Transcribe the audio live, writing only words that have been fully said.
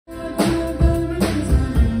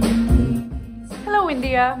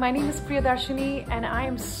Priya. My name is Priya Darshini and I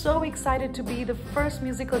am so excited to be the first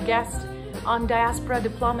musical guest on Diaspora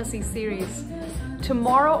Diplomacy series.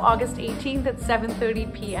 Tomorrow, August 18th at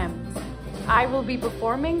 7:30 p.m. I will be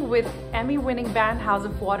performing with Emmy-winning band House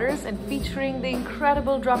of Waters and featuring the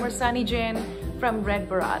incredible drummer Sunny Jain from Red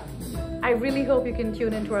Bharat. I really hope you can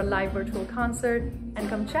tune into our live virtual concert and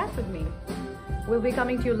come chat with me. We'll be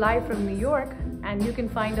coming to you live from New York, and you can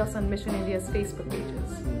find us on Mission India's Facebook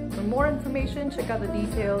pages. For more information, check out the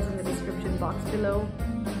details in the description box below.